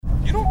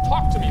You don't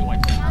talk to me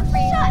like that.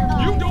 Shut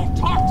up. You don't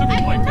talk to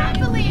me like that. I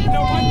believe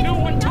No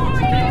one talks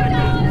to me like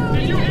that.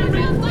 Did you hear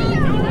me?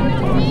 No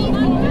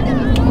one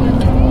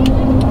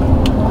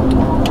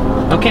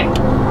talks. Okay.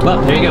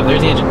 Well, there you go.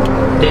 There's the engine.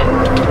 Dead.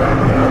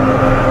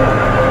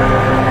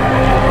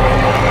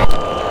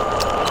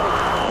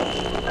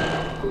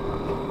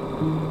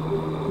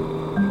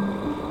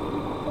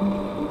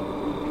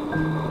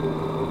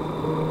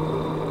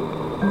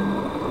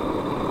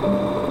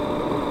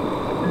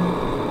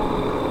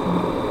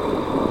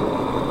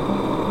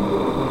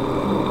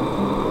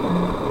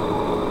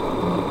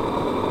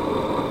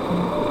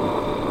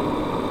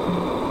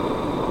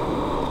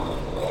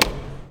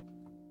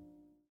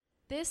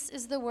 This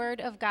is the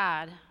word of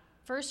God,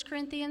 1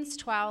 Corinthians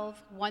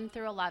 12, 1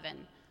 through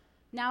 11.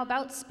 Now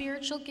about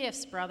spiritual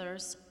gifts,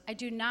 brothers, I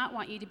do not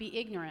want you to be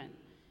ignorant.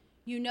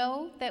 You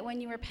know that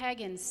when you were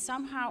pagans,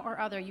 somehow or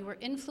other you were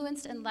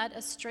influenced and led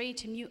astray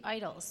to mute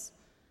idols.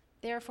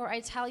 Therefore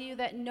I tell you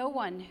that no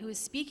one who is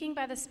speaking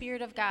by the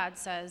Spirit of God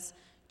says,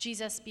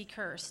 Jesus be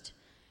cursed.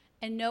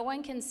 And no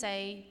one can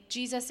say,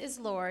 Jesus is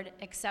Lord,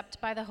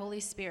 except by the Holy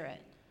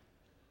Spirit.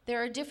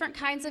 There are different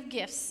kinds of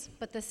gifts,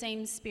 but the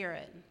same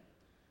Spirit.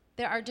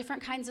 There are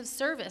different kinds of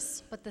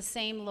service, but the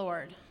same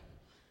Lord.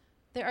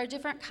 There are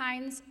different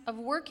kinds of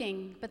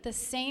working, but the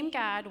same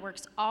God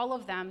works all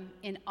of them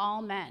in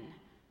all men.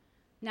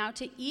 Now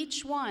to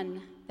each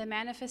one, the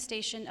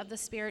manifestation of the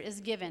Spirit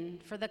is given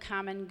for the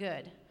common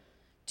good.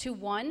 To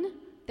one,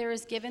 there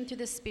is given through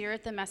the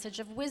Spirit the message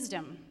of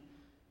wisdom.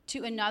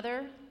 To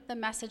another, the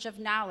message of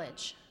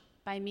knowledge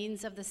by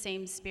means of the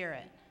same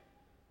Spirit.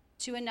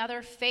 To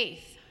another,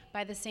 faith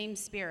by the same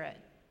Spirit.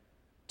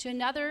 To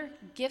another,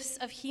 gifts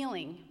of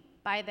healing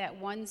by that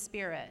one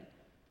Spirit.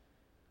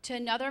 To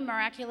another,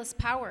 miraculous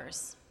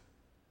powers.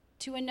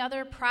 To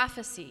another,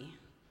 prophecy.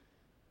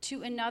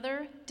 To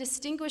another,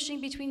 distinguishing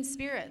between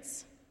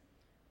spirits.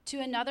 To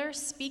another,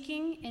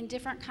 speaking in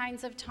different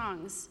kinds of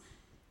tongues.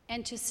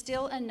 And to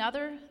still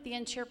another, the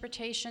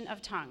interpretation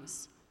of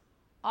tongues.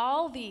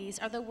 All these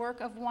are the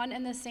work of one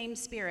and the same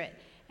Spirit,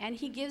 and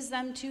he gives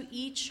them to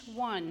each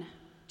one,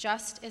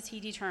 just as he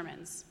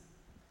determines.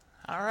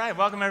 All right,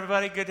 welcome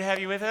everybody. Good to have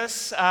you with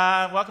us.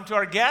 Welcome to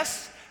our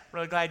guests.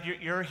 Really glad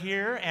you're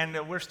here,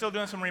 and we're still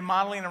doing some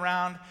remodeling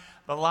around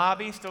the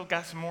lobby. Still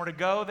got some more to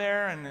go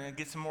there, and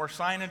get some more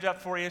signage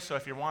up for you. So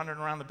if you're wandering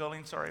around the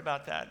building, sorry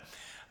about that.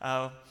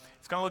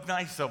 It's going to look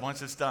nice though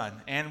once it's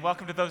done. And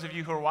welcome to those of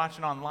you who are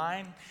watching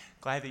online.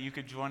 Glad that you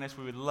could join us.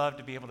 We would love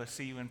to be able to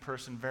see you in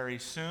person very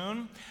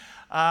soon.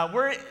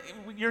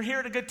 You're here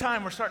at a good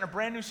time. We're starting a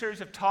brand new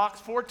series of talks,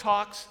 4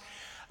 talks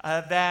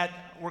that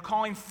we're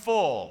calling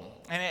Full.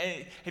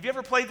 And have you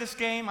ever played this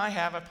game? I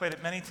have. I've played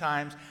it many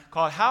times.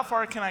 Called How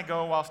Far Can I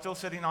Go While Still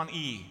Sitting on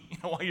E?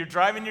 While you're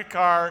driving your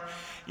car,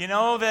 you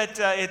know that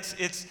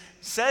it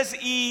says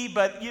E,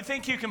 but you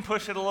think you can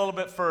push it a little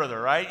bit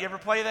further, right? You ever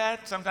play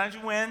that? Sometimes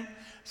you win,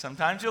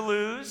 sometimes you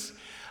lose.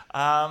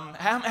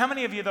 How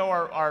many of you, though,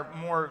 are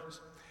more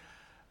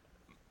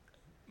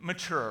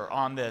mature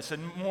on this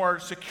and more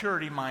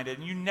security-minded,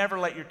 and you never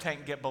let your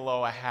tank get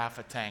below a half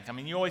a tank? I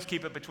mean, you always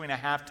keep it between a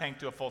half tank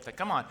to a full tank.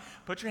 Come on,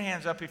 put your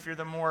hands up if you're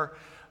the more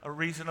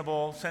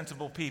reasonable,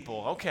 sensible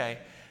people. Okay,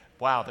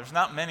 wow, there's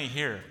not many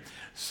here.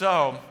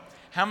 So,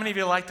 how many of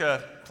you like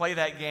to play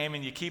that game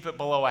and you keep it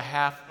below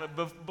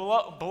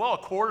below a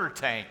quarter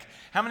tank?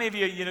 How many of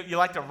you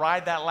like to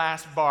ride that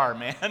last bar,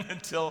 man,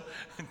 until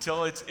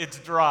it's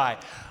dry?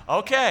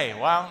 Okay,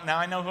 well, now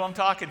I know who I'm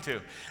talking to.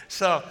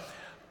 So,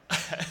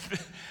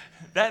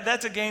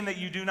 that's a game that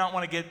you do not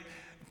want to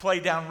play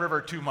downriver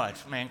too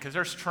much, man, because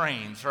there's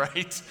trains,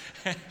 right?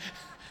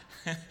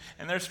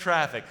 And there's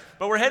traffic.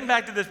 But we're heading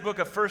back to this book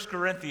of 1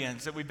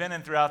 Corinthians that we've been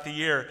in throughout the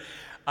year,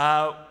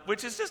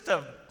 which is just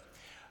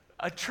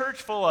a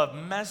church full of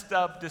messed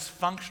up,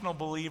 dysfunctional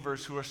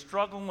believers who are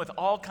struggling with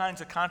all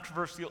kinds of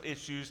controversial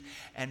issues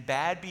and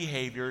bad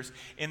behaviors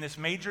in this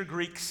major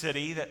Greek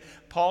city that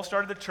Paul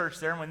started the church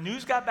there. And when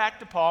news got back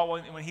to Paul,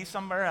 when he's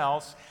somewhere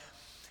else,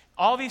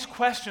 all these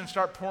questions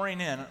start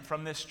pouring in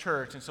from this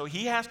church. And so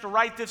he has to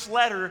write this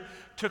letter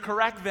to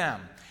correct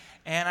them.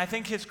 And I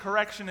think his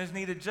correction is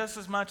needed just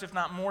as much, if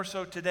not more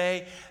so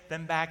today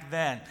than back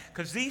then.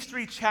 Because these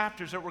 3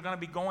 chapters that we're going to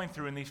be going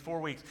through in these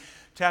 4 weeks,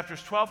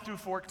 chapters 12 through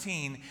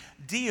 14,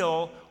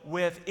 deal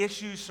with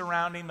issues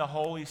surrounding the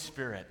Holy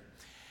Spirit.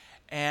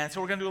 And so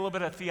we're going to do a little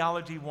bit of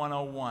Theology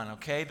 101,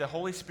 okay? The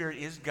Holy Spirit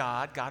is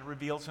God. God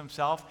reveals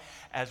himself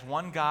as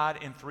one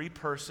God in 3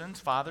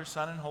 persons, Father,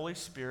 Son, and Holy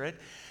Spirit.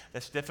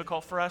 That's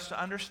difficult for us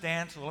to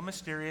understand. It's a little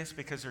mysterious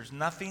because there's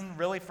nothing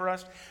really for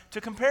us to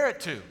compare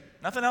it to.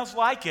 Nothing else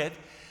like it.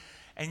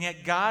 And yet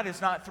God is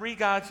not 3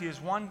 gods. He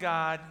is one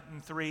God in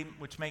 3,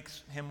 which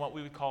makes him what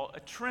we would call a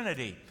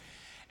Trinity.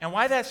 And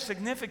why that's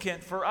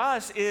significant for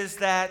us is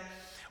that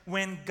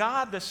when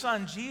God the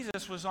Son,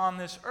 Jesus, was on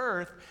this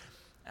earth,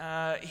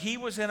 he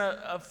was in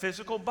a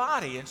physical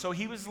body. And so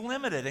he was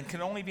limited and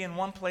could only be in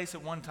one place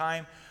at one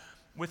time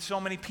with so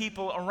many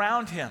people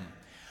around him.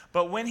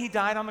 But when he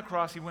died on the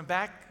cross,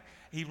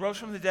 he rose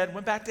from the dead,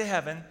 went back to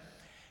heaven,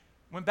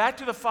 went back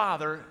to the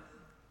Father.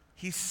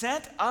 He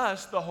sent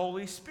us the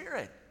Holy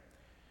Spirit.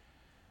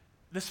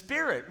 The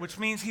Spirit, which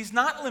means he's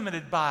not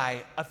limited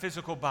by a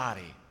physical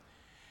body,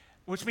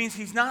 which means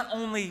he's not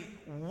only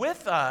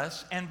with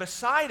us and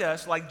beside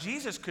us like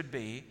Jesus could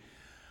be,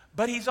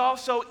 but he's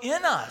also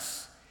in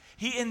us.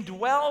 He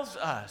indwells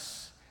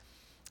us.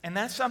 And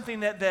that's something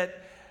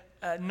that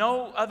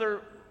no other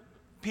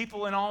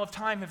people in all of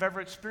time have ever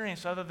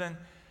experienced other than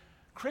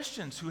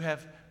Christians who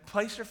have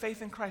placed their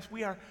faith in Christ.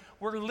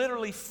 We're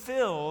literally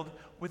filled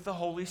with the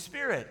Holy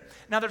Spirit.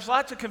 Now, there's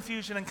lots of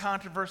confusion and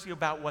controversy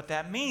about what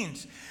that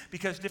means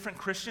because different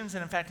Christians,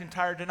 and in fact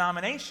entire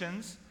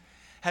denominations,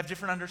 have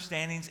different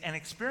understandings and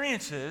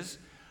experiences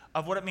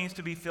of what it means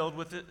to be filled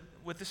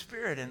with the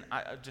Spirit. And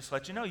I just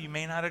let you know, you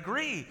may not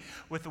agree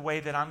with the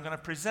way that I'm going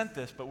to present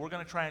this, but we're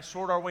going to try and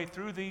sort our way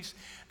through these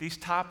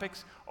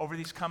topics over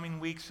these coming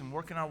weeks and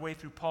working our way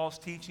through Paul's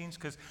teachings,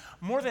 because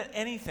more than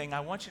anything,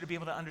 I want you to be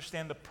able to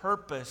understand the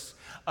purpose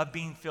of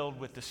being filled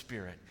with the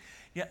Spirit.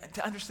 Yeah,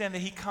 to understand that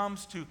he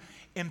comes to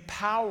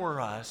empower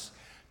us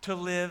to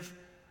live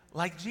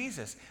like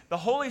Jesus. The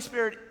Holy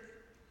Spirit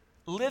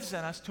lives in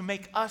us to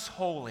make us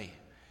holy.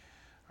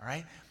 All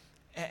right?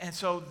 And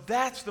so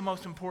that's the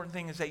most important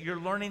thing, is that you're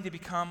learning to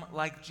become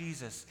like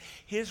Jesus.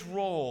 His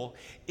role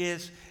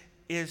takes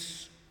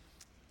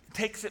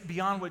it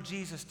beyond what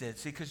Jesus did.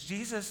 See, because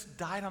Jesus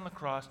died on the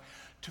cross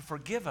to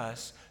forgive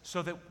us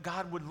so that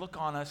God would look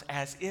on us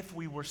as if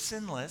we were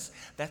sinless.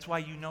 That's why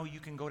you know you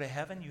can go to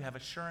heaven. You have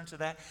assurance of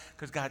that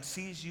because God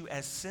sees you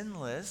as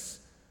sinless.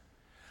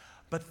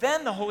 But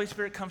then the Holy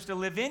Spirit comes to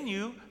live in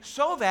you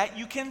so that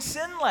you can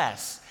sin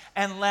less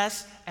and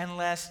less and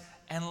less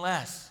and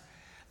less.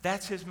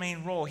 That's his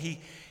main role. He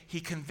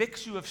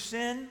convicts you of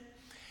sin.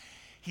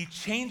 He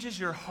changes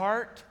your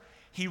heart.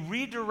 He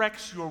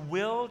redirects your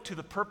will to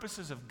the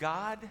purposes of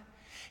God.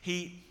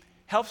 He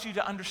helps you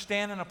to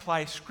understand and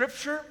apply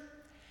Scripture.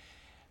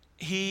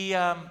 He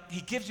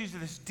gives you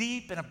this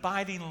deep and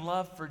abiding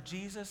love for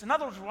Jesus. In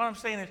other words, what I'm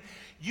saying is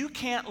you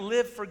can't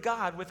live for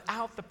God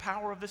without the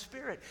power of the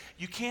Spirit.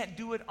 You can't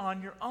do it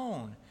on your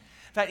own.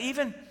 In fact,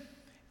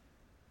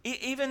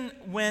 even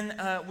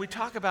when we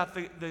talk about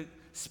the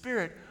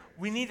Spirit,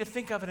 we need to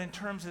think of it in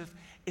terms of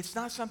it's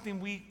not something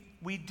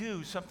we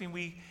do, something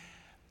we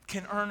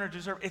can earn or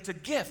deserve. It's a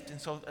gift. And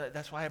so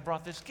that's why I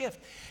brought this gift,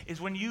 is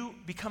when you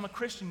become a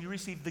Christian, you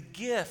receive the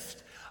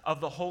gift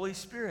of the Holy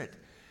Spirit.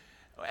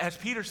 As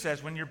Peter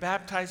says, when you're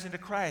baptized into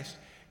Christ,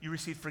 you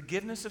receive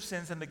forgiveness of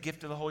sins and the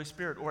gift of the Holy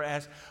Spirit. Or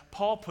as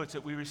Paul puts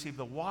it, we receive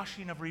the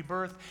washing of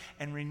rebirth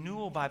and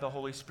renewal by the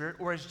Holy Spirit.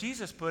 Or as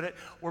Jesus put it,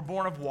 we're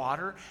born of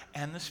water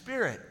and the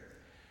Spirit.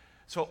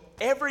 So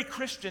every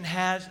Christian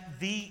has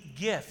the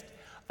gift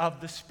of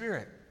the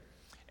Spirit.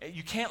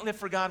 You can't live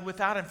for God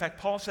without it. In fact,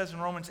 Paul says in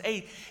Romans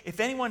 8, if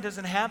anyone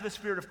doesn't have the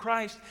Spirit of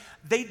Christ,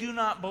 they do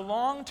not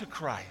belong to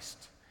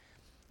Christ.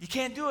 You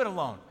can't do it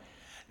alone.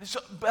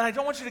 But I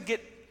don't want you to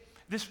get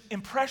this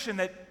impression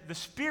that the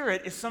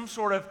Spirit is some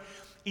sort of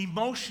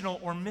emotional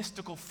or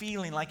mystical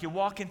feeling. Like you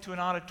walk into an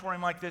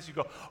auditorium like this, you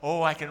go,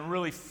 oh, I can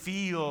really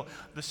feel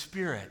the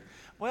Spirit.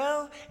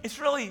 Well, it's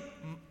really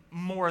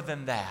more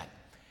than that.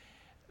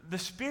 The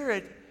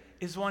Spirit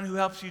is one who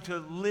helps you to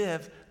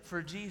live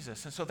for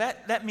Jesus. And so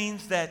that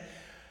means that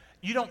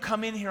you don't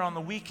come in here on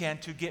the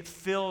weekend to get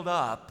filled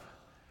up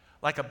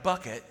like a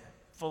bucket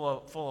full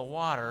of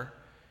water,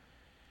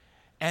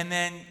 and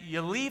then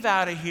you leave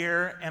out of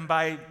here, and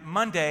by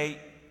Monday,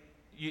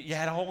 you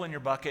had a hole in your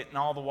bucket and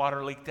all the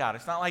water leaked out.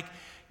 It's not like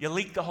you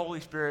leak the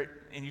Holy Spirit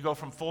and you go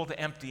from full to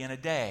empty in a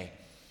day.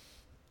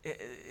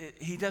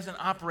 He doesn't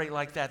operate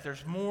like that.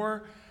 There's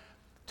more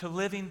to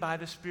living by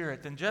the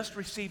Spirit than just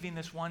receiving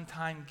this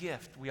one-time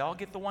gift. We all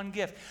get the one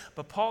gift.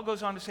 But Paul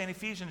goes on to say in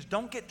Ephesians,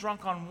 don't get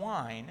drunk on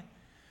wine,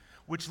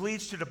 which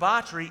leads to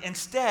debauchery.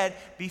 Instead,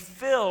 be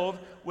filled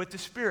with the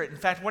Spirit. In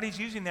fact, what he's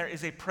using there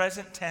is a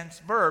present tense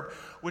verb,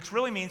 which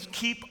really means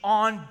keep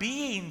on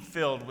being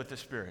filled with the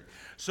Spirit.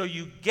 So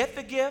you get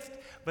the gift,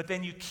 but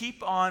then you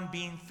keep on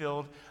being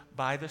filled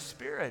by the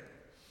Spirit.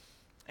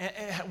 And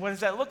what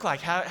does that look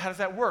like? How does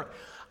that work?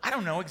 I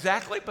don't know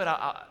exactly, but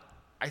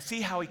I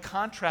see how he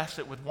contrasts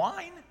it with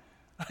wine.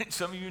 Right?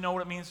 Some of you know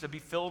what it means to be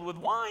filled with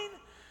wine,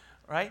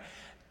 right?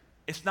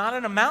 It's not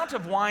an amount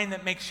of wine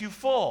that makes you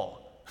full.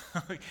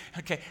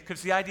 Okay,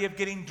 because the idea of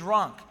getting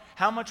drunk.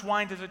 How much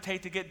wine does it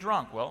take to get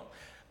drunk? Well,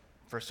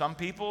 for some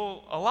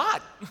people, a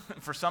lot.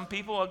 For some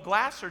people, a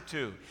glass or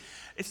two.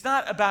 It's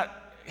not about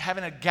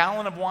having a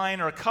gallon of wine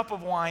or a cup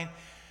of wine.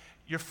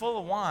 You're full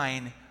of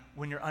wine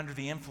when you're under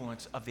the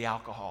influence of the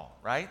alcohol,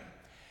 right?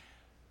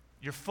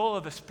 You're full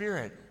of the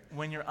Spirit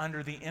when you're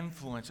under the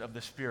influence of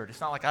the Spirit. It's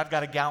not like I've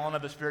got a gallon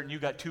of the Spirit and you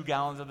got 2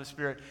 gallons of the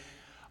Spirit.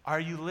 Are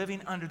you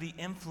living under the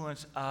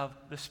influence of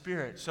the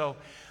Spirit? So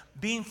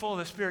being full of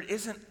the Spirit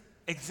isn't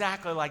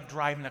exactly like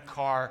driving a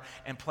car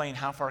and playing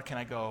How Far Can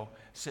I Go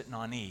sitting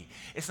on E.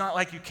 It's not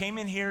like you came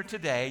in here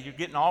today, you're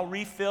getting all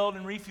refilled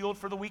and refueled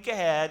for the week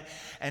ahead,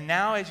 and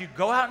now as you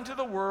go out into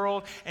the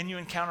world and you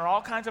encounter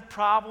all kinds of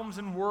problems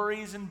and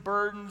worries and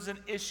burdens and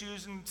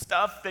issues and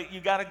stuff that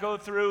you got to go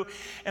through,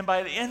 and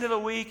by the end of the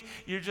week,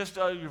 you're just,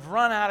 you've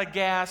run out of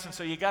gas, and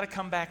so you got to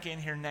come back in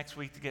here next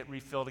week to get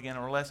refilled again,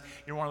 or unless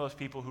you're one of those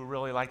people who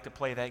really like to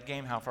play that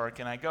game, How Far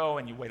Can I Go,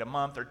 and you wait a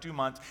month or 2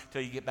 months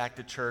till you get back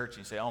to church,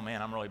 and you say, oh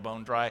man, I'm really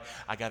bone dry,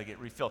 I got to get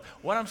refilled.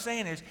 What I'm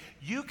saying is,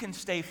 you can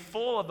stay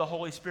full of the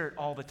Holy Spirit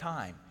all the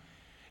time.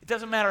 It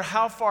doesn't matter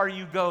how far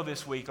you go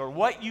this week or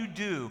what you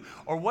do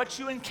or what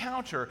you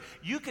encounter,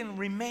 you can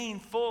remain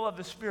full of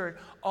the Spirit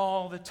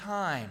all the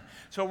time.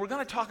 So we're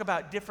going to talk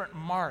about different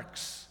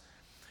marks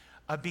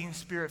of being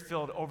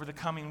Spirit-filled over the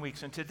coming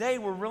weeks. And today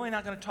we're really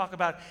not going to talk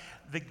about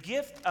the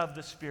gift of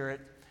the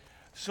Spirit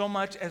so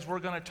much as we're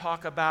going to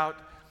talk about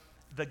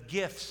the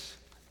gifts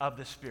of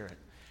the Spirit.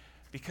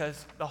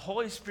 Because the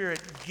Holy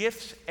Spirit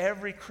gifts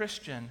every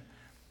Christian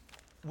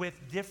with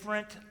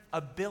different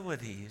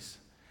abilities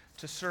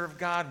to serve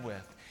God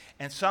with.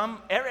 And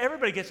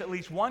everybody gets at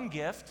least one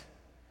gift,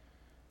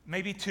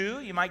 maybe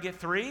two, you might get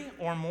three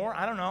or more,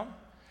 I don't know.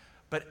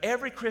 But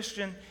every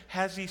Christian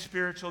has these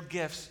spiritual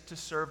gifts to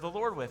serve the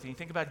Lord with. And you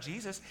think about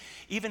Jesus,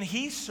 even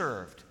he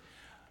served.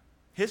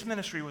 His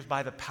ministry was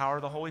by the power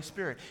of the Holy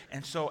Spirit.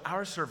 And so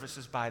our service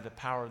is by the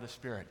power of the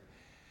Spirit.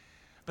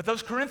 But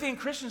those Corinthian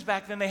Christians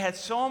back then, they had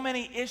so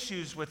many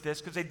issues with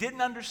this because they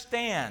didn't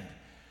understand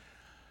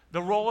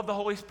the role of the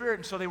Holy Spirit.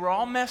 And so they were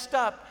all messed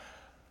up,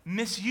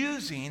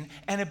 misusing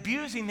and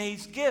abusing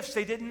these gifts.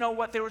 They didn't know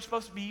what they were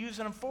supposed to be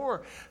using them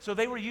for. So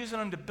they were using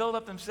them to build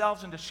up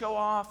themselves and to show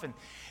off. And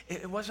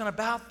it wasn't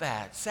about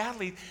that.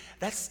 Sadly,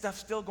 that stuff's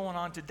still going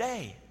on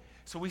today.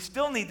 So we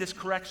still need this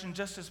correction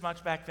just as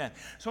much back then.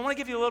 So I want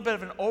to give you a little bit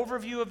of an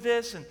overview of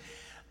this and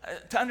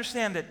to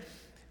understand that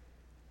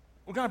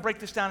we're going to break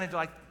this down into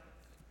like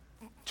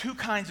two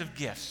kinds of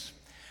gifts.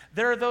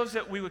 There are those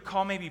that we would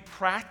call maybe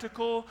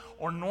practical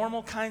or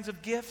normal kinds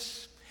of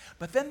gifts,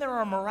 but then there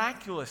are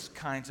miraculous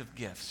kinds of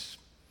gifts.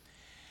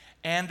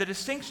 And the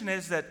distinction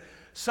is that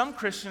some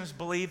Christians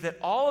believe that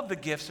all of the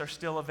gifts are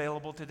still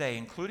available today,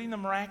 including the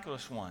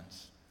miraculous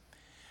ones.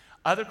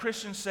 Other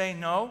Christians say,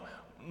 no,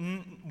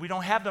 we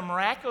don't have the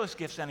miraculous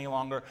gifts any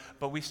longer,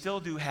 but we still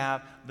do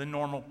have the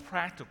normal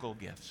practical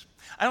gifts.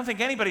 I don't think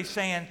anybody's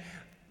saying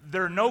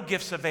there are no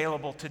gifts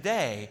available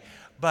today,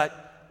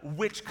 but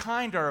which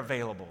kind are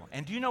available.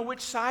 And do you know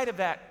which side of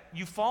that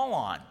you fall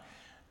on?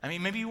 I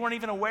mean, maybe you weren't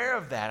even aware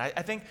of that.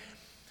 I think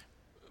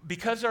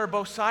because there are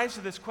both sides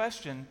to this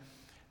question,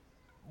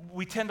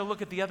 we tend to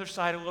look at the other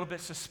side a little bit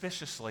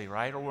suspiciously,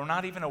 right? Or we're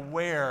not even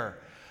aware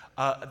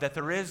that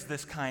there is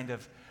this kind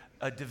of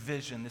a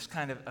division, this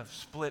kind of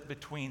split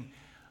between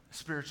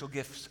spiritual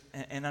gifts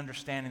and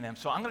understanding them.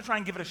 So I'm going to try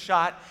and give it a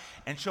shot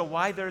and show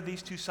why there are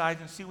these two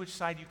sides and see which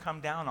side you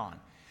come down on.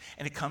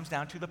 And it comes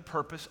down to the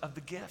purpose of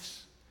the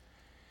gifts.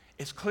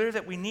 It's clear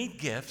that we need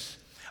gifts,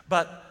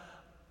 but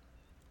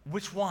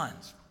which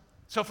ones?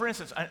 So for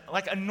instance,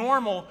 like a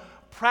normal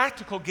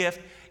practical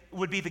gift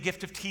would be the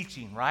gift of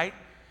teaching, right?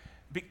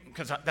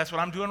 Because that's what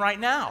I'm doing right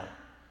now.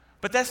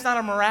 But that's not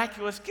a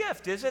miraculous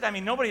gift, is it? I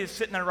mean, nobody is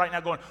sitting there right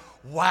now going,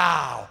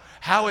 wow,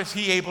 how is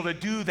he able to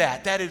do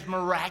that? That is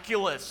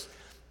miraculous,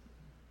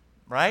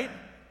 right?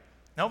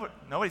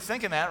 Nobody's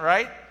thinking that,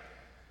 right?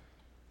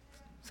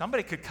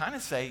 Somebody could kind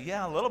of say,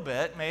 yeah, a little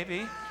bit,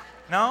 maybe.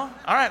 No?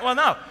 All right, well,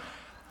 no.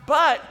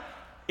 But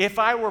if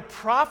I were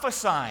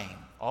prophesying,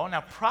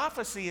 now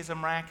prophecy is a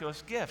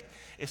miraculous gift.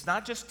 It's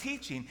not just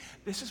teaching.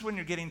 This is when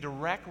you're getting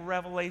direct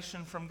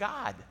revelation from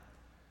God.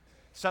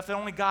 Stuff that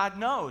only God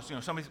knows.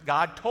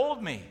 God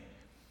told me.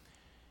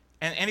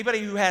 And anybody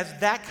who has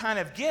that kind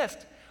of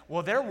gift,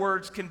 well, their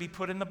words can be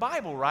put in the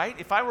Bible, right?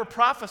 If I were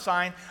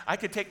prophesying, I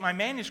could take my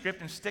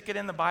manuscript and stick it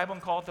in the Bible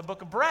and call it the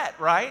Book of Brett,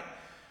 right?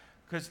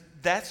 Because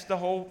that's the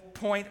whole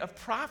point of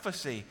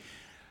prophecy.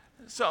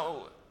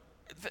 So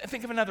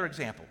think of another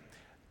example.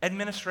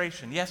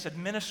 Administration. Yes,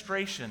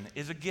 administration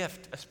is a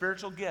gift, a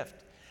spiritual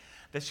gift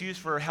that's used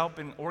for help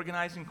in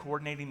organizing,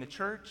 coordinating the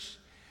church.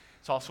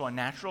 It's also a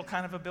natural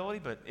kind of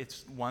ability, but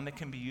it's one that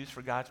can be used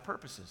for God's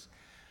purposes.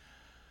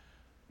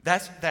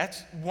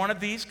 That's one of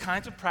these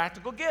kinds of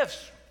practical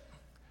gifts.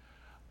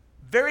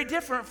 Very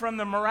different from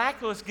the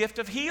miraculous gift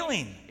of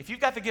healing. If you've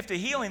got the gift of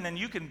healing, then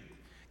you can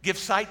give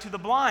sight to the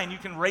blind. You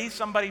can raise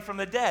somebody from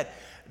the dead.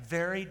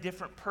 Very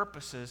different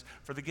purposes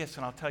for the gifts,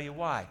 and I'll tell you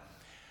why.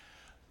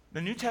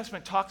 The New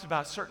Testament talks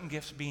about certain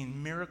gifts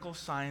being miracles,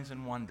 signs,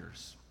 and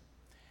wonders.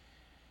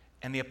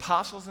 And the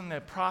apostles and the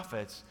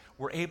prophets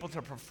were able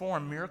to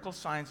perform miracle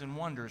signs and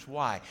wonders.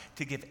 Why?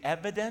 To give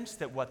evidence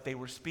that what they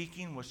were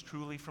speaking was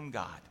truly from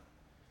God.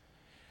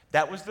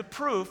 That was the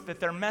proof that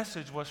their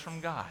message was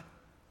from God.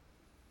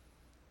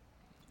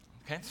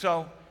 Okay,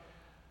 so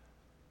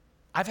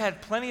I've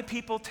had plenty of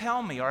people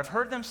tell me, or I've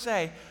heard them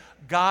say,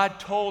 God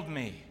told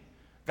me.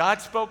 God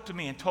spoke to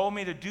me and told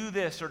me to do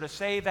this or to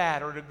say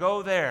that or to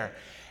go there.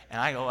 And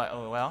I go,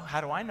 oh, well,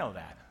 how do I know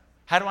that?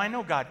 How do I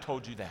know God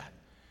told you that?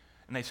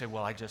 And they say,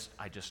 well, I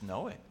just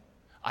know it.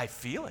 I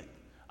feel it.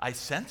 I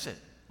sense it.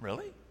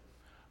 Really?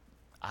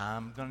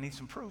 I'm going to need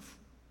some proof.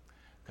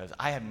 Because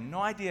I have no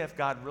idea if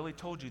God really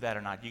told you that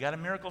or not. You got a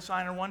miracle,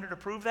 sign, or wonder to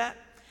prove that?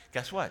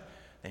 Guess what?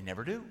 They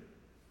never do.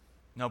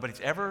 Nobody's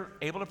ever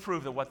able to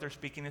prove that what they're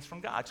speaking is from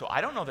God. So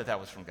I don't know that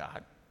that was from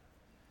God.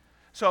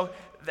 So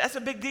that's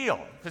a big deal.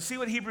 To see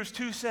what Hebrews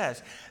 2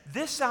 says.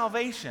 This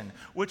salvation,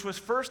 which was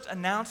first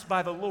announced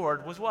by the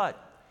Lord, was what?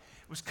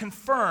 It was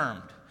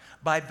confirmed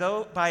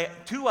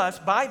to us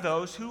by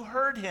those who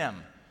heard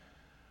him.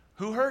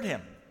 Who heard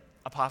him?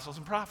 Apostles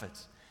and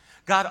prophets.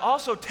 God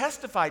also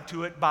testified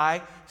to it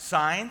by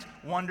signs,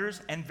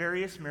 wonders, and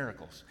various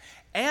miracles,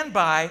 and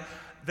by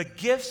the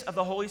gifts of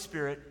the Holy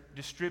Spirit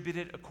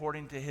distributed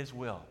according to his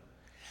will.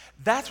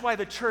 That's why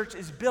the church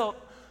is built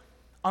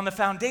on the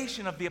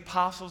foundation of the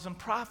apostles and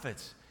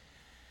prophets,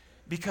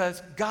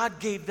 because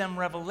God gave them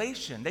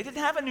revelation. They didn't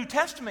have a New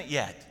Testament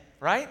yet,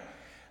 right?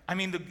 I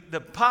mean, the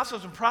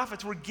apostles and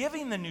prophets were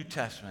giving the New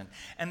Testament,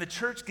 and the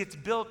church gets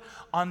built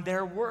on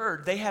their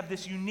word. They have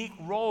this unique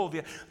role.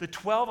 The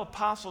 12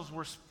 apostles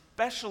were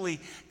specially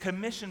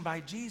commissioned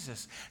by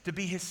Jesus to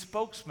be his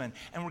spokesman,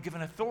 and were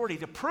given authority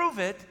to prove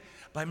it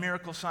by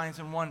miracle signs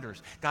and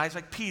wonders. Guys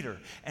like Peter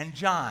and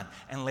John,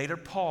 and later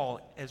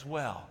Paul as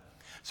well.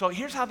 So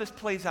here's how this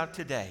plays out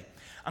today.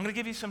 I'm going to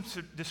give you some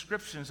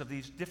descriptions of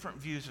these different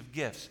views of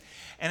gifts.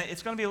 And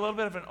it's going to be a little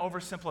bit of an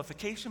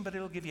oversimplification, but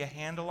it'll give you a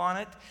handle on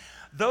it.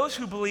 Those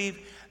who believe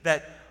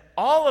that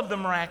all of the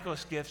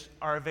miraculous gifts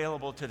are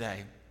available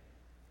today,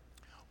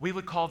 we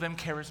would call them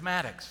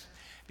charismatics,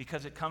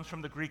 because it comes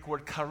from the Greek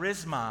word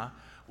charisma,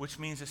 which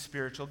means a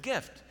spiritual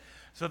gift.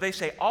 So they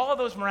say all of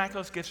those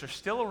miraculous gifts are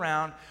still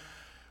around.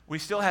 We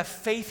still have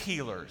faith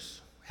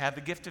healers, have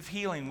the gift of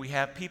healing. We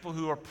have people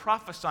who are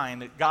prophesying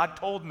that God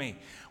told me.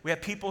 We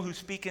have people who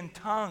speak in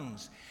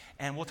tongues,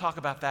 and we'll talk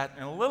about that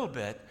in a little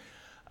bit.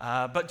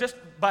 But just,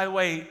 by the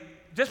way,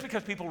 just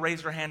because people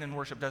raise their hand in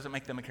worship doesn't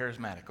make them a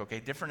charismatic, okay?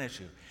 Different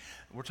issue.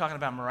 We're talking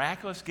about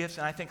miraculous gifts,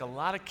 and I think a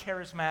lot of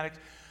charismatics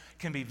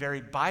can be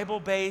very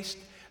Bible-based.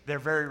 They're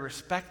very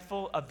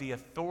respectful of the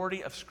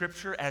authority of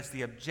Scripture as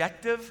the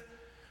objective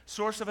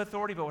source of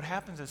authority. But what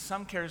happens is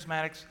some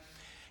charismatics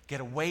get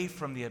away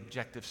from the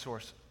objective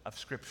source of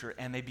Scripture,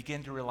 and they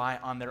begin to rely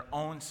on their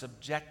own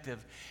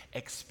subjective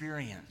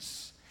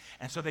experience.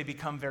 And so they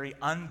become very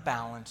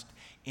unbalanced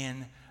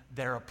in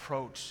their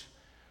approach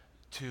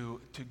to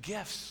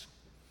gifts.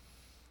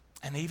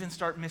 And they even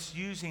start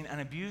misusing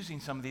and abusing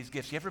some of these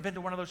gifts. You ever been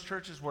to one of those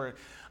churches where,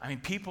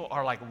 people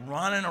are like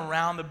running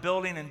around the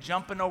building and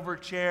jumping over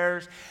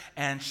chairs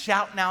and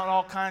shouting out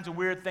all kinds of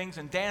weird things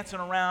and dancing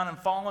around and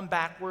falling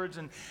backwards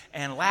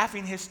and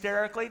laughing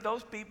hysterically?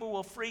 Those people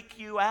will freak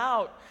you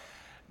out.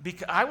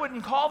 Because I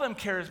wouldn't call them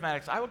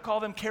charismatics. I would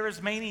call them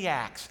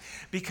charismaniacs,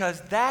 because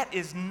that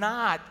is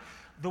not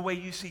the way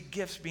you see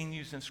gifts being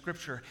used in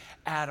Scripture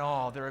at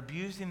all. They're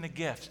abusing the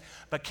gifts.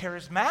 But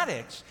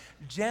charismatics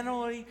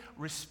generally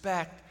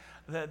respect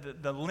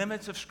the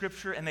limits of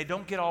Scripture, and they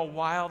don't get all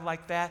wild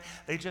like that.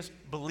 They just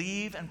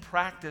believe and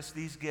practice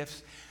these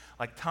gifts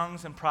like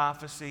tongues and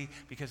prophecy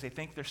because they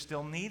think they're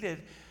still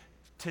needed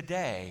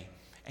today,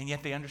 and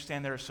yet they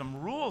understand there are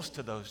some rules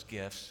to those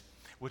gifts,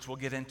 which we'll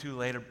get into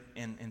later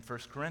in 1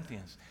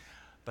 Corinthians.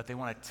 But they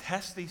want to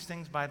test these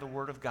things by the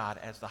Word of God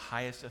as the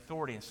highest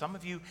authority. And some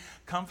of you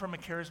come from a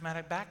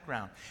charismatic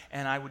background.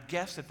 And I would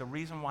guess that the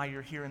reason why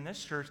you're here in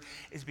this church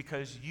is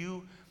because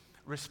you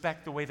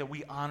respect the way that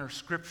we honor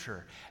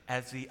Scripture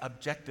as the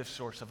objective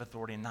source of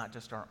authority and not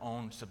just our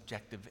own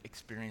subjective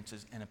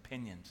experiences and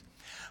opinions.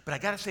 But I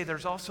got to say,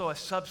 there's also a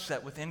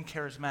subset within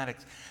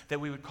charismatics that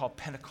we would call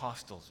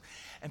Pentecostals.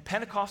 And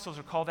Pentecostals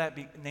are called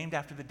that, named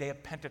after the day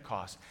of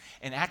Pentecost.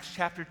 In Acts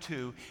chapter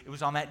 2, it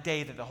was on that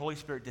day that the Holy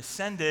Spirit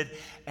descended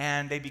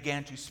and they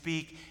began to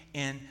speak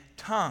in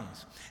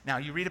tongues. Now,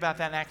 you read about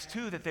that in Acts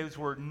 2, that those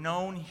were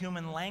known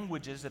human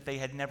languages that they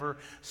had never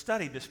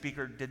studied. The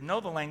speaker didn't know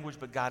the language,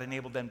 but God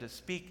enabled them to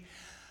speak.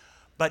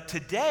 But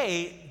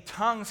today,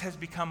 tongues has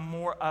become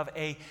more of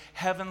a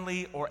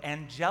heavenly or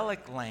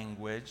angelic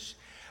language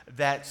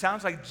that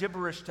sounds like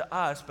gibberish to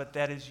us, but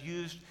that is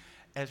used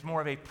as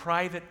more of a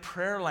private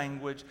prayer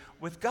language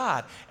with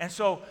God. And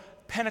so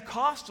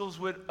Pentecostals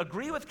would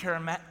agree with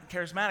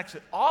charismatics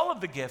that all of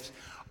the gifts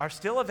are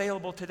still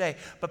available today.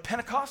 But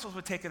Pentecostals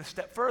would take it a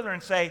step further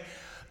and say,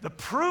 the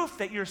proof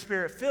that you're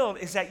Spirit-filled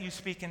is that you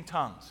speak in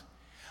tongues.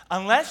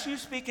 Unless you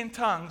speak in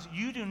tongues,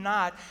 you do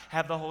not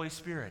have the Holy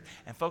Spirit.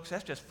 And folks,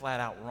 that's just flat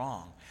out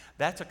wrong.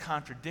 That's a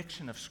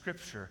contradiction of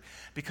Scripture,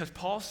 because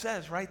Paul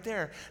says right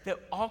there that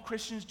all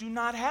Christians do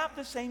not have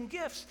the same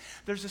gifts.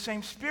 There's the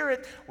same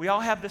Spirit. We all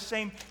have the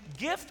same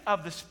gift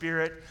of the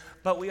Spirit,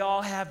 but we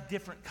all have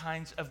different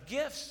kinds of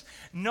gifts.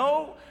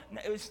 None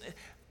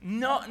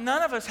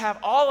of us have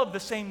all of the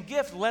same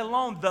gift, let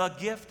alone the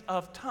gift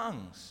of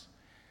tongues.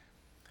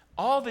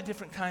 All the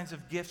different kinds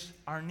of gifts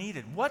are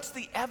needed. What's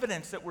the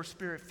evidence that we're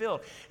Spirit-filled?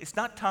 It's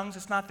not tongues,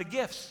 it's not the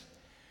gifts.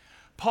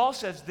 Paul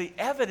says the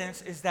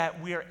evidence is that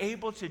we are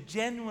able to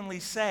genuinely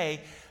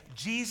say,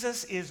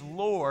 Jesus is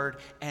Lord,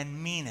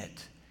 and mean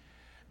it.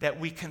 that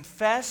we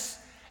confess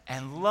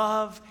and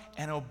love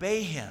and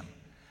obey him.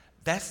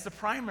 That's the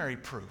primary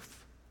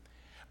proof.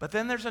 But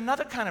then there's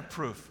another kind of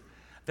proof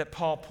that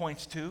Paul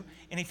points to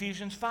in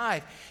Ephesians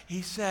 5.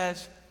 He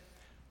says,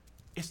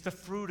 it's the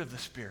fruit of the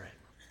Spirit.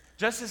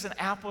 Just as an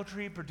apple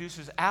tree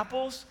produces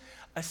apples,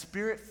 a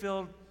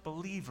Spirit-filled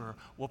believer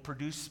will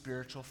produce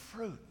spiritual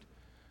fruit.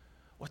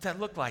 What's that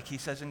look like? He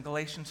says in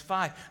Galatians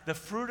 5, the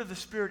fruit of the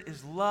Spirit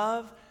is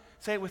love.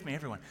 Say it with me,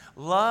 everyone.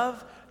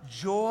 Love,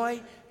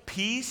 joy,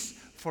 peace,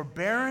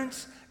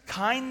 forbearance,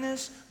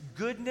 kindness,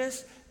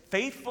 goodness,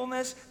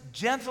 faithfulness,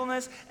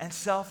 gentleness, and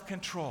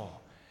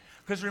self-control.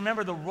 Because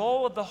remember, the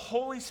role of the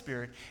Holy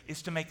Spirit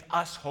is to make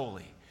us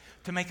holy,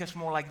 to make us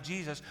more like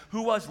Jesus,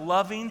 who was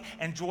loving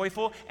and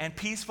joyful and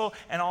peaceful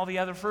and all the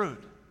other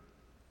fruit.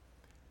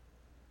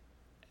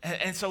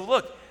 And so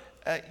look,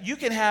 you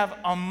can have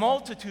a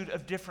multitude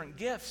of different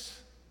gifts,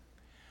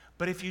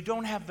 but if you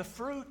don't have the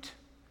fruit,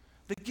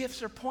 the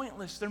gifts are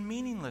pointless, they're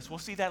meaningless. We'll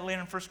see that later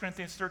in 1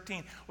 Corinthians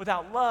 13.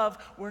 Without love,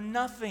 we're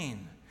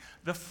nothing.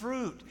 The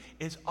fruit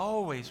is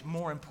always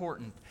more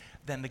important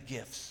than the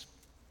gifts.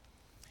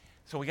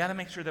 So we got to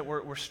make sure that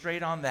we're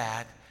straight on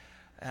that.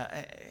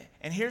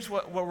 And here's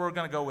what we're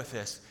going to go with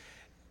this.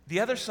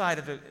 The other side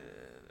of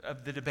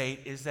the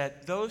debate is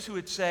that those who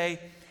would say,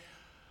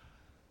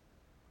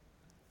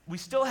 we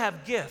still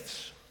have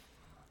gifts,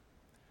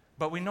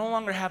 but we no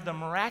longer have the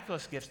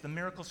miraculous gifts, the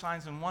miracle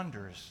signs and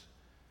wonders.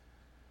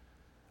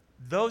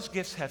 Those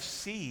gifts have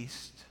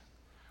ceased.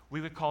 We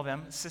would call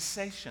them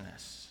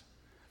cessationists,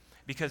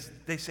 because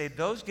they say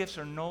those gifts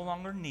are no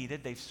longer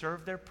needed, they've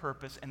served their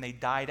purpose, and they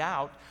died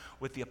out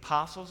with the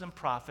apostles and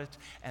prophets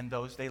and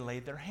those they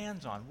laid their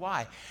hands on.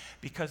 Why?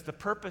 Because the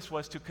purpose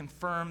was to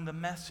confirm the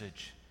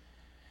message.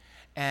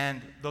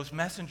 And those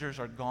messengers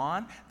are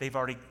gone.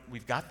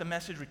 We've got the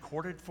message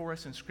recorded for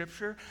us in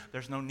Scripture.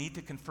 There's no need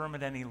to confirm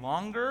it any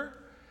longer.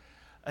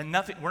 And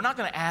we're not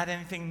going to add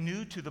anything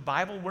new to the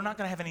Bible. We're not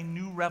going to have any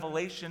new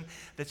revelation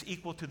that's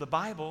equal to the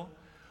Bible.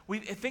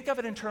 Think of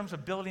it in terms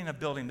of building a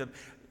building. The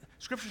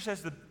Scripture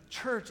says the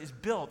church is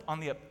built on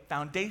the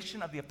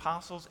foundation of the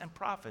apostles and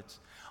prophets,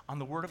 on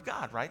the Word of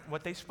God, right?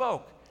 What they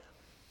spoke.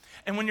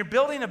 And when you're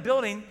building a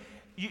building,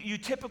 you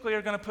typically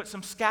are going to put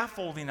some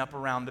scaffolding up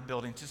around the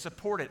building to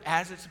support it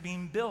as it's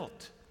being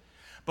built.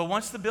 But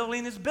once the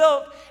building is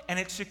built and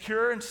it's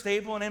secure and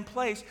stable and in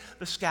place,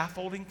 the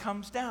scaffolding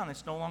comes down.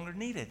 It's no longer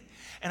needed.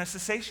 And a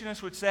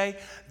cessationist would say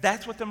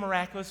that's what the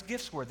miraculous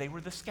gifts were. They were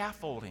the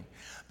scaffolding.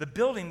 The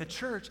building, the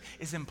church,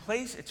 is in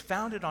place. It's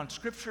founded on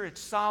Scripture.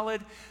 It's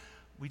solid.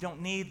 We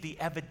don't need the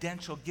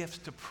evidential gifts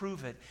to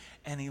prove it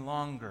any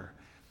longer.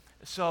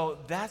 So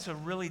that's a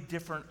really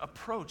different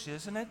approach,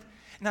 isn't it?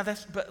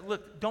 But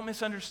look, don't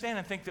misunderstand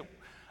and think that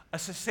a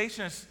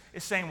cessationist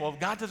is saying, well,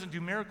 God doesn't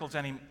do miracles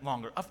any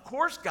longer. Of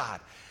course God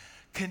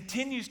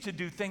continues to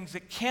do things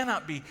that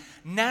cannot be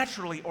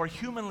naturally or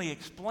humanly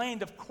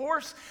explained. Of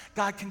course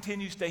God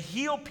continues to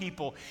heal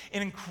people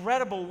in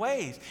incredible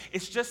ways.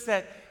 It's just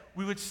that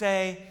we would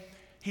say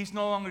he's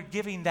no longer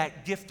giving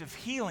that gift of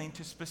healing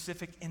to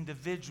specific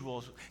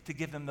individuals to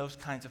give them those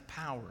kinds of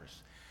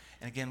powers.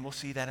 And again, we'll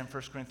see that in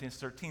 1 Corinthians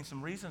 13,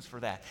 some reasons for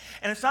that.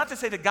 And it's not to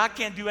say that God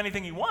can't do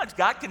anything he wants.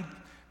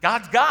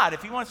 God's God.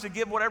 If he wants to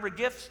give whatever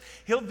gifts,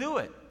 he'll do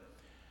it.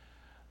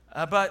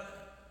 But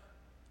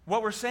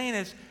what we're saying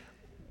is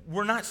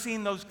we're not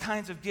seeing those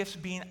kinds of gifts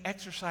being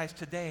exercised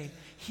today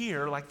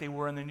here like they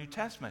were in the New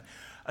Testament.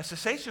 A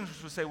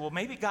cessationist would say, well,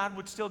 maybe God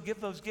would still give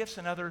those gifts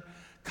in other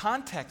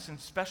contexts and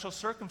special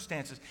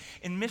circumstances,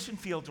 in mission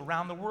fields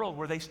around the world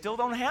where they still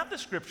don't have the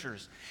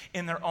Scriptures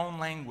in their own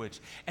language.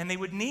 And they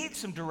would need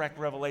some direct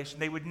revelation.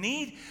 They would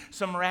need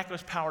some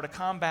miraculous power to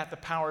combat the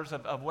powers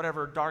of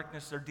whatever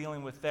darkness they're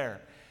dealing with there.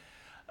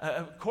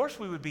 Of course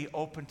we would be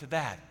open to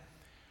that.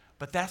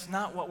 But that's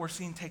not what we're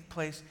seeing take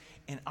place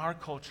in our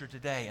culture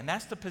today. And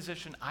that's the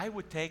position I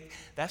would take.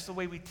 That's the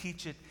way we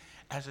teach it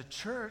as a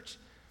church.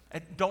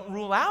 Don't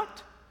rule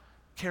out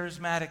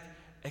charismatic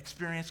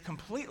experience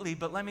completely,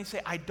 but let me say,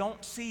 I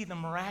don't see the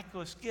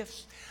miraculous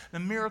gifts, the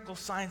miracle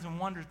signs and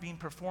wonders being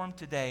performed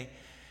today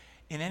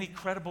in any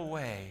credible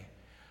way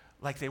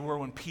like they were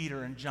when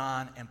Peter and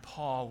John and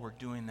Paul were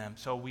doing them.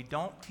 So we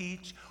don't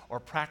teach or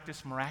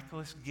practice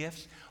miraculous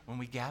gifts when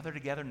we gather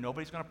together.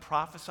 Nobody's going to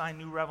prophesy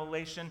new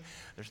revelation.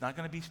 There's not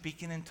going to be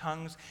speaking in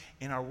tongues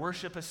in our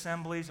worship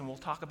assemblies, and we'll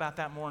talk about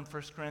that more in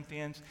 1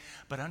 Corinthians.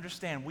 But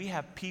understand, we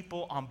have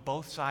people on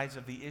both sides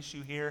of the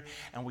issue here,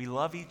 and we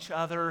love each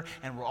other,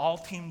 and we're all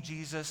Team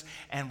Jesus,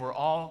 and we're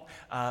all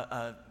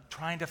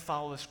trying to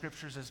follow the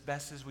Scriptures as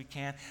best as we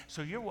can.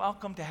 So you're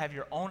welcome to have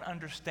your own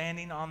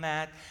understanding on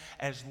that,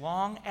 as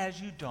long as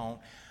you don't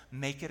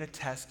make it a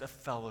test of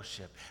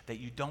fellowship, that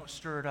you don't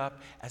stir it up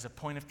as a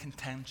point of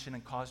contention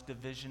and cause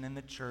division in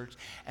the church,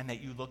 and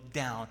that you look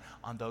down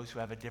on those who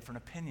have a different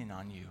opinion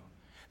on you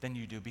than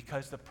you do.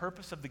 Because the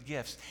purpose of the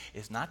gifts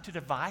is not to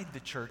divide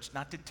the church,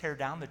 not to tear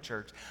down the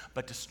church,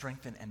 but to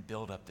strengthen and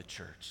build up the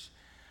church.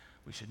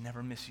 We should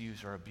never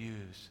misuse or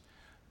abuse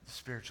the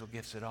spiritual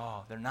gifts at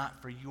all. They're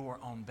not for your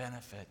own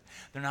benefit.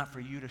 They're not for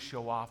you to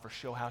show off or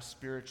show how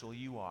spiritual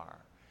you are.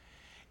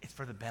 It's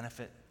for the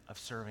benefit of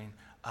serving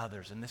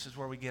others. And this is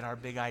where we get our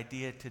big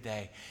idea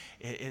today,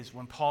 is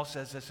when Paul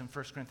says this in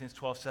 1 Corinthians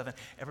 12:7.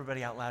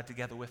 Everybody out loud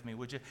together with me,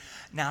 would you?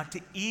 Now to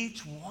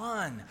each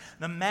one,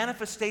 the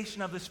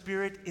manifestation of the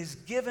Spirit is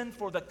given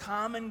for the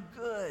common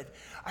good.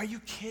 Are you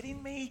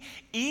kidding me?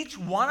 Each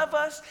one of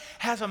us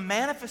has a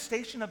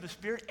manifestation of the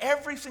Spirit.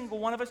 Every single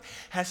one of us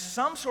has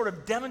some sort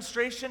of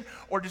demonstration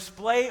or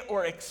display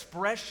or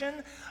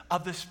expression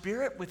of the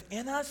Spirit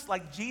within us,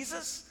 like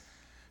Jesus.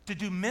 To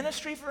do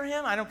ministry for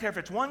him, I don't care if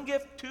it's one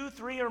gift, 2,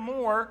 3, or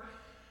more.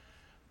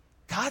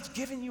 God's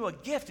given you a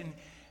gift,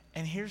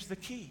 and here's the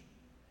key.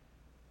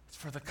 It's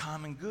for the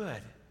common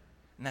good.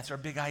 And that's our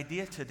big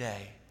idea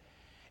today,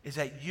 is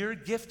that you're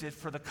gifted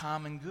for the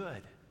common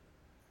good.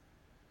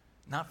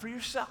 Not for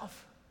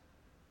yourself,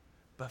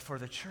 but for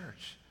the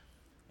church.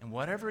 And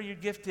whatever your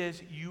gift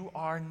is, you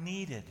are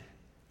needed.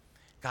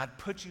 God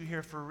put you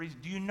here for a reason.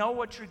 Do you know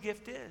what your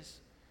gift is?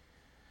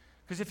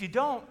 Because if you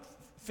don't,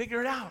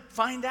 figure it out.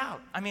 Find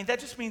out. I mean, that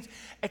just means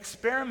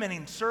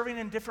experimenting, serving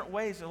in different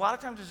ways. A lot of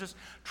times it's just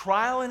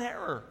trial and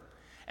error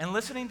and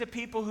listening to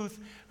people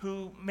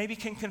who maybe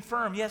can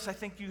confirm, yes, I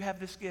think you have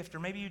this gift, or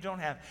maybe you don't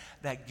have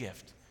that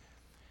gift.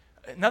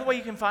 Another way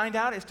you can find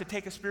out is to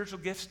take a spiritual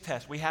gifts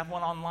test. We have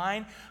one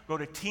online. Go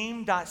to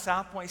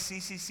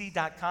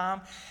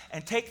team.southpointccc.com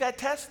and take that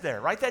test there.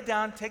 Write that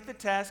down, take the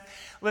test.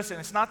 Listen,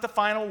 it's not the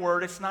final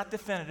word, it's not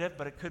definitive,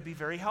 but it could be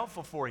very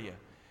helpful for you.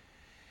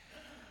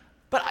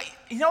 But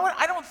you know what?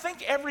 I don't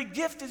think every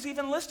gift is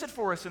even listed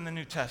for us in the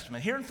New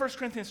Testament. Here in 1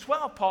 Corinthians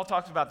 12, Paul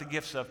talks about the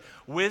gifts of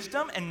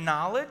wisdom and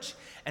knowledge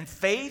and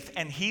faith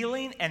and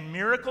healing and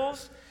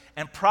miracles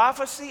and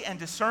prophecy and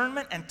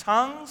discernment and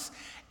tongues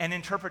and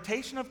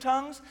interpretation of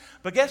tongues.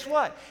 But guess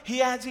what?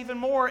 He adds even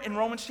more in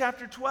Romans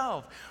chapter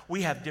 12.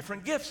 We have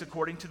different gifts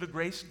according to the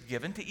grace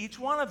given to each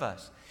one of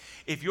us.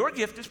 If your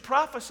gift is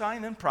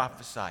prophesying, then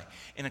prophesy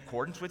in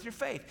accordance with your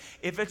faith.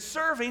 If it's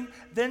serving,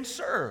 then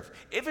serve.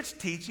 If it's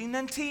teaching,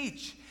 then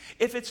teach.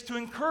 If it's to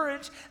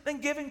encourage,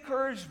 then give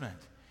encouragement.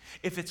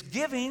 If it's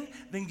giving,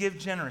 then give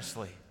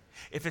generously.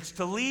 If it's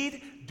to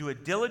lead, do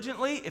it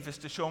diligently. If it's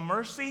to show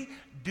mercy,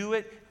 do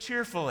it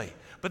cheerfully.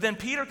 But then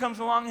Peter comes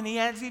along and he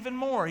adds even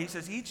more. He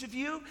says, each of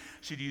you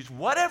should use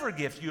whatever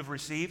gift you have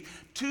received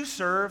to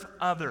serve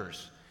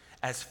others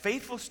as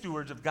faithful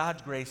stewards of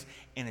God's grace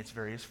in its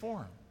various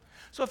forms.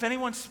 So if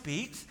anyone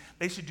speaks,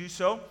 they should do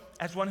so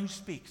as one who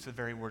speaks the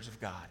very words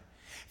of God.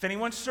 If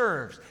anyone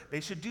serves,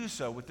 they should do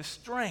so with the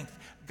strength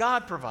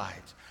God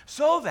provides,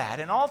 so that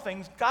in all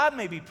things God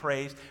may be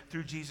praised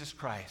through Jesus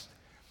Christ.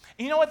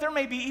 And you know what? There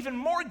may be even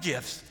more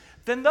gifts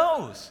than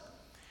those.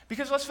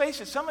 Because let's face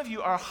it, some of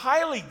you are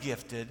highly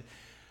gifted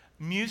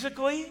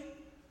musically,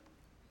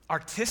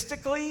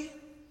 artistically,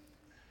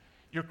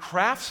 you're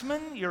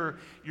craftsmen, you're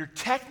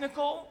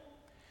technical.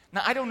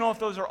 Now, I don't know if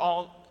those are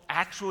all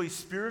actually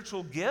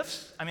spiritual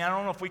gifts. I mean, I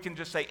don't know if we can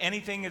just say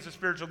anything is a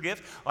spiritual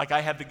gift, like I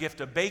have the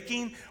gift of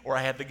baking or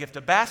I have the gift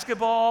of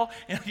basketball.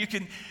 You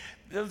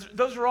know,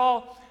 those are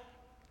all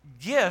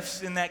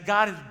gifts in that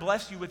God has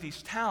blessed you with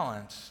these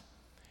talents.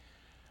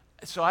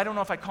 So I don't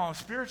know if I call them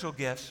spiritual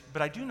gifts,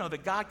 but I do know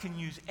that God can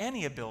use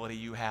any ability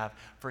you have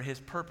for his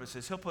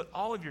purposes. He'll put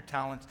all of your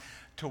talents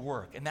to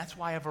work, and that's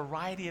why a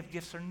variety of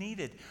gifts are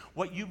needed.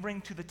 What you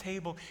bring to the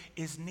table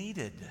is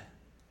needed.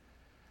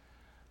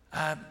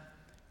 Our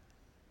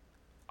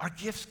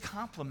gifts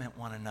complement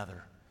one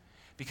another,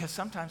 because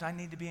sometimes I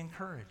need to be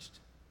encouraged,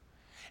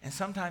 and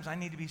sometimes I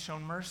need to be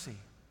shown mercy,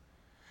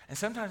 and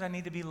sometimes I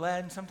need to be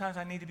led, and sometimes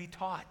I need to be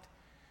taught.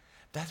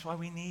 That's why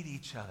we need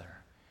each other.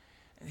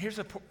 And here's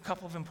a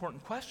couple of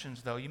important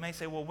questions, though. You may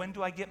say, well, when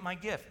do I get my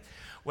gift?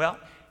 Well,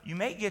 you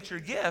may get your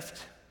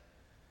gift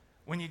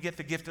when you get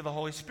the gift of the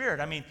Holy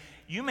Spirit. I mean,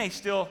 you may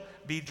still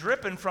be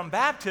dripping from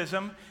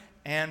baptism,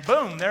 and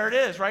boom, there it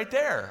is right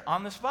there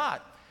on the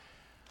spot.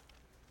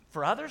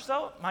 For others,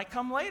 though, it might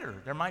come later.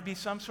 There might be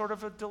some sort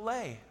of a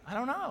delay. I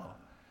don't know.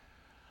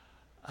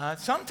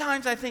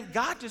 Sometimes I think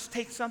God just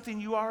takes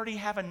something you already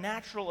have a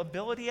natural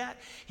ability at.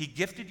 He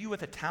gifted you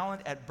with a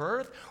talent at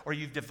birth, or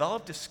you've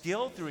developed a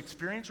skill through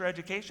experience or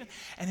education,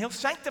 and he'll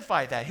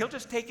sanctify that. He'll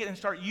just take it and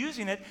start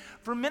using it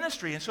for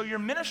ministry. And so your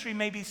ministry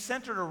may be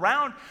centered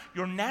around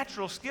your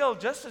natural skill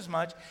just as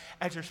much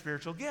as your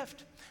spiritual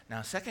gift.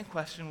 Now, second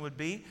question would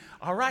be,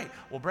 all right,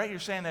 well, Brett, you're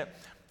saying that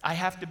I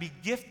have to be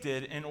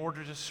gifted in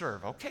order to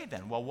serve. Okay,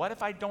 then. Well, what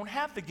if I don't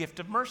have the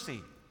gift of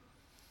mercy?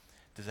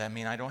 Does that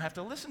mean I don't have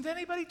to listen to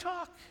anybody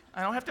talk?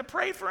 I don't have to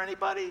pray for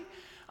anybody?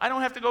 I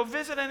don't have to go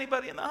visit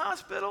anybody in the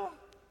hospital?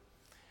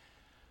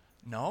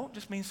 No, it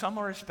just means some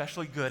are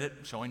especially good at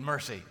showing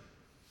mercy.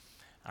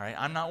 All right,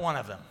 I'm not one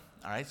of them.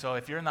 All right, so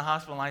if you're in the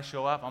hospital and I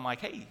show up, I'm like,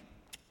 hey,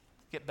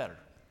 get better.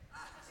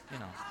 You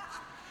know.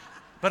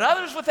 But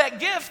others with that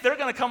gift, they're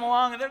going to come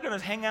along and they're going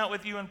to hang out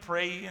with you and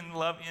pray and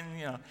love you, and,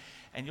 you know.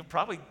 And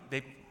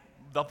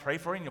they'll pray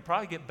for you, and you'll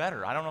probably get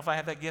better. I don't know if I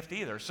have that gift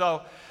either.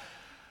 So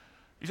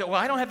you say, well,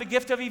 I don't have the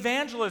gift of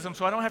evangelism,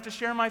 so I don't have to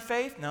share my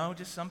faith. No,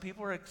 just some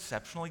people are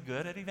exceptionally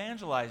good at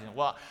evangelizing.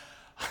 Well,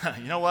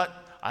 you know what?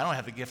 I don't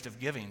have the gift of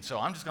giving, so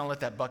I'm just going to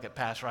let that bucket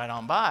pass right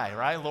on by,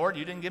 right? Lord,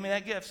 you didn't give me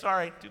that gift.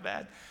 Sorry, too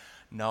bad.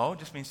 No, it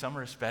just means some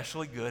are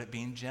especially good at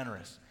being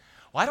generous.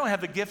 Well, I don't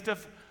have the gift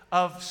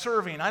of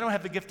serving. I don't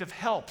have the gift of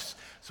helps,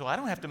 so I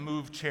don't have to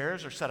move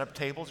chairs or set up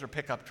tables or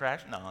pick up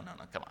trash. No,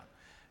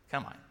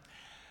 come on.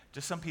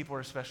 Just some people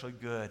are especially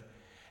good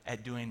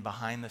at doing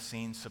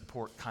behind-the-scenes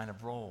support kind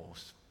of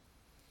roles.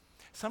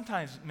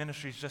 Sometimes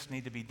ministries just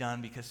need to be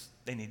done because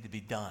they need to be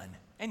done,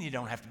 and you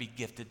don't have to be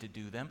gifted to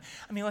do them.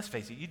 I mean, let's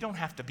face it, you don't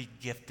have to be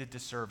gifted to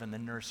serve in the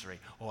nursery.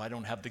 Oh, I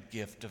don't have the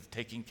gift of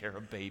taking care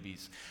of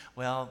babies.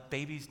 Well,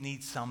 babies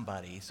need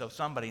somebody, so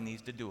somebody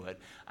needs to do it.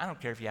 I don't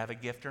care if you have a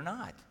gift or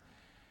not.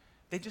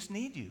 They just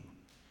need you.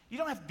 You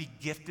don't have to be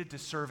gifted to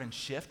serve and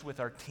shift with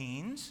our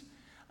teens.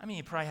 I mean,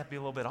 you probably have to be a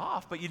little bit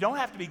off, but you don't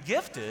have to be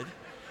gifted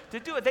to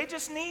do it. They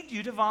just need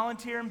you to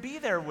volunteer and be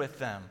there with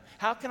them.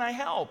 How can I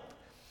help?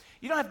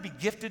 You don't have to be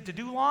gifted to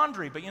do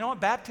laundry, but you know what?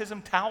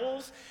 Baptism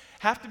towels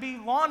have to be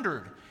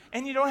laundered.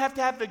 And you don't have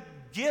to have the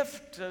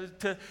gift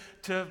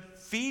to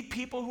feed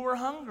people who are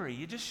hungry.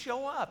 You just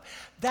show up.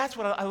 That's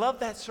what I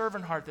love, that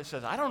servant heart that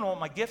says, I don't know what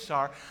my gifts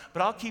are,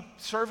 but I'll keep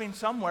serving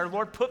somewhere.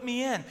 Lord, put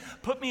me in.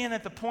 Put me in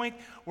at the point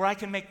where I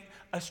can make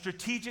a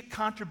strategic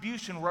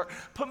contribution, where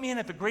put me in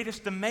at the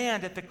greatest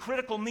demand, at the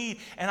critical need,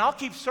 and I'll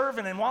keep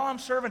serving. And while I'm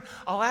serving,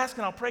 I'll ask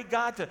and I'll pray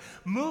God to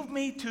move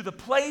me to the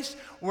place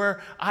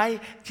where I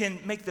can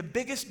make the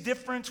biggest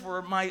difference,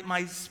 where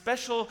my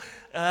special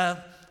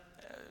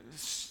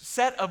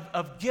set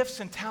of gifts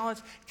and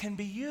talents can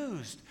be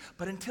used.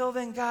 But until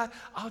then, God,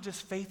 I'll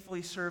just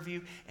faithfully serve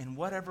you in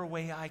whatever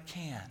way I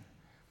can.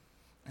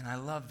 And I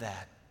love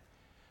that.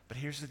 But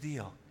here's the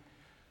deal.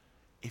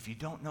 If you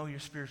don't know your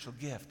spiritual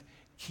gift,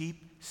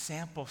 keep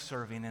sample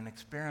serving and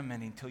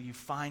experimenting until you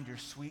find your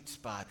sweet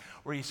spot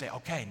where you say,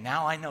 okay,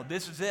 now I know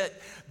this is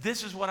it.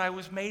 This is what I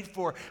was made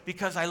for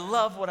because I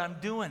love what I'm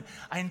doing.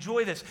 I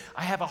enjoy this.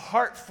 I have a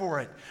heart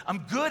for it. I'm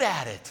good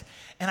at it.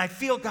 And I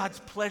feel God's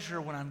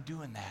pleasure when I'm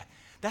doing that.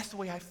 That's the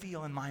way I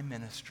feel in my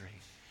ministry.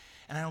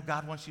 And I know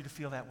God wants you to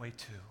feel that way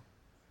too.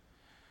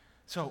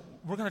 So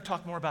we're going to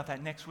talk more about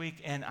that next week,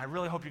 and I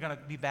really hope you're going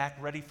to be back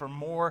ready for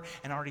more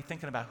and already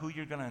thinking about who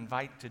you're going to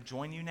invite to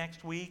join you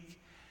next week.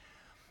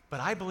 But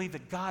I believe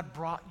that God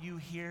brought you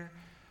here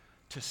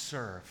to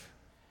serve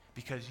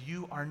because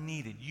you are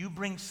needed. You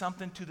bring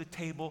something to the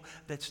table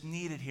that's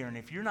needed here. And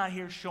if you're not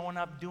here showing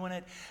up, doing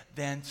it,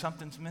 then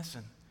something's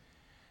missing.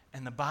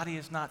 And the body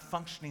is not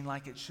functioning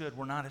like it should.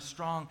 We're not as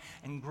strong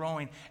and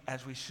growing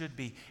as we should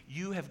be.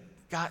 You have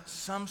got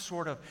some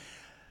sort of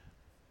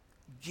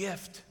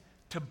gift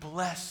to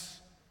bless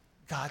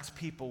God's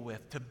people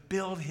with, to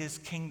build his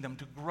kingdom,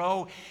 to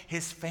grow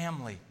his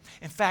family.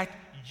 In fact,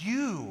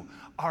 you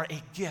are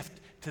a gift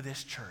to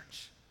this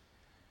church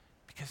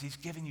because he's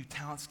given you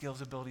talent,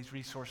 skills, abilities,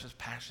 resources,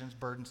 passions,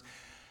 burdens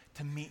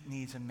to meet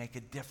needs and make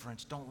a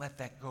difference. Don't let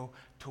that go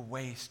to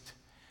waste.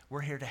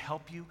 We're here to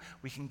help you.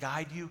 We can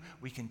guide you.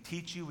 We can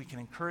teach you. We can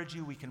encourage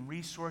you. We can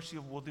resource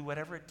you. We'll do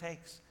whatever it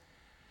takes.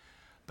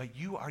 But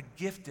you are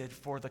gifted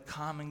for the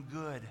common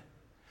good.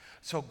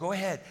 So go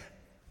ahead.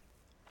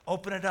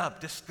 Open it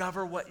up.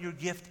 Discover what your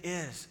gift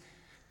is.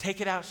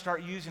 Take it out.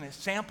 Start using it.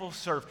 Sample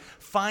serve.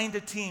 Find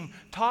a team.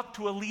 Talk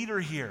to a leader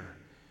here.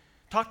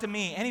 Talk to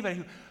me.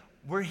 Anybody.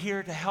 We're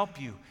here to help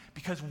you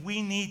because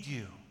we need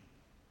you.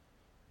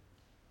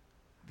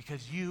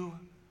 Because you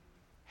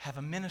have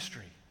a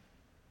ministry.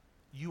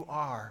 You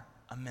are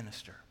a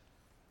minister.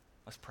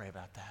 Let's pray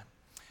about that.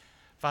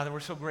 Father, we're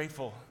so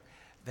grateful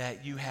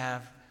that you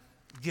have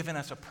given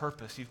us a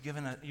purpose.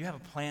 You have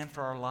a plan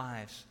for our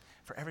lives,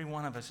 for every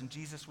one of us. And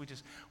Jesus,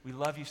 we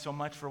love you so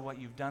much for what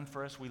you've done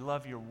for us. We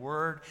love your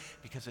word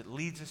because it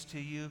leads us to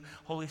you.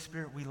 Holy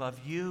Spirit, we love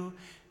you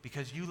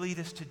because you lead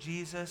us to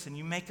Jesus and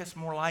you make us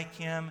more like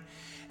him.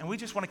 And we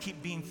just want to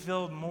keep being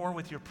filled more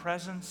with your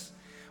presence.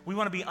 We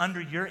want to be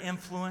under your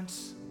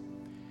influence.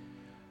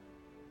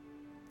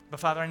 But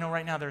Father, I know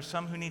right now there are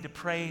some who need to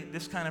pray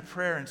this kind of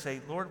prayer and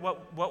say, Lord,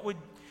 what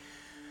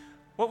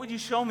would you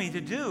show me to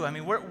do? I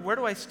mean, where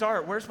do I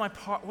start? What's my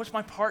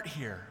part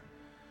here?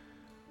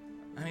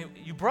 I mean,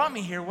 you brought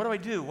me here. What do I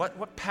do?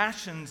 What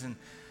passions and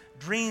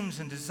dreams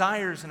and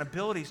desires and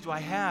abilities do I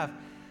have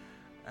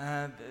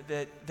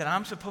that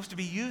I'm supposed to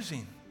be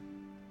using?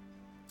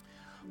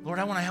 Lord,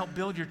 I want to help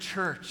build your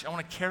church. I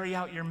want to carry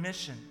out your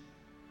mission.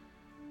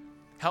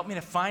 Help me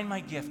to find my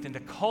gift and to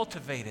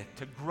cultivate it,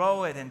 to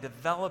grow it and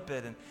develop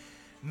it and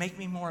make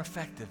me more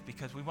effective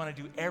because we want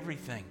to do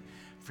everything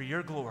for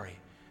your glory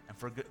and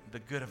for the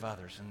good of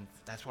others. And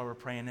that's why we're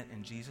praying it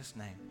in Jesus'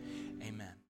 name. Amen.